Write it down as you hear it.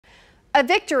A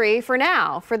victory for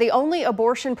now for the only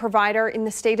abortion provider in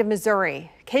the state of Missouri.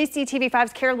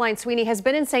 KCTV5's Caroline Sweeney has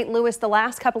been in St. Louis the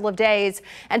last couple of days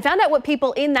and found out what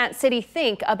people in that city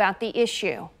think about the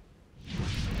issue.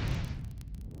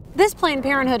 This Planned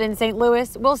Parenthood in St.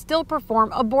 Louis will still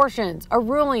perform abortions. A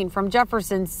ruling from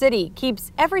Jefferson City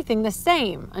keeps everything the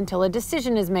same until a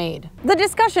decision is made. The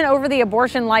discussion over the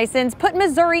abortion license put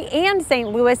Missouri and St.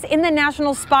 Louis in the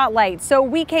national spotlight, so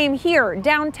we came here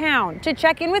downtown to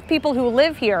check in with people who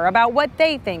live here about what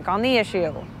they think on the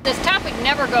issue. This topic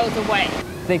never goes away.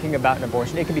 Thinking about an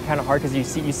abortion, it can be kind of hard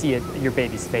because you see your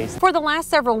baby's face. For the last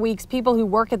several weeks, people who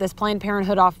work at this Planned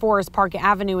Parenthood off Forest Park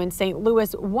Avenue in St.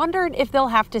 Louis wondered if they'll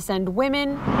have to send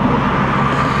women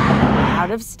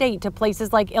out of state to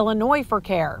places like Illinois for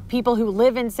care. People who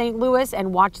live in St. Louis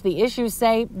and watch the issue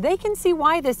say they can see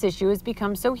why this issue has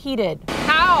become so heated.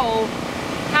 How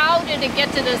did it get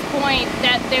to this point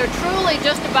that they're truly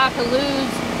just about to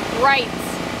lose rights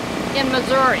in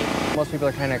Missouri? Most people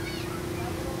are kind of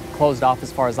closed off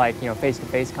as far as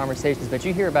face-to-face conversations, but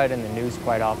you hear about it in the news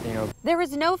quite often. There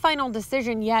is no final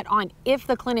decision yet on if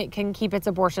the clinic can keep its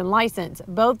abortion license.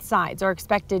 Both sides are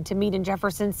expected to meet in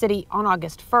Jefferson City on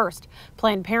August 1st.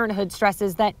 Planned Parenthood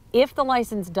stresses that if the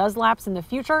license does lapse in the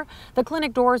future, the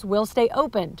clinic doors will stay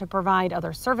open to provide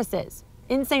other services.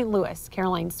 In St. Louis,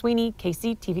 Caroline Sweeney,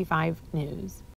 KCTV5 News.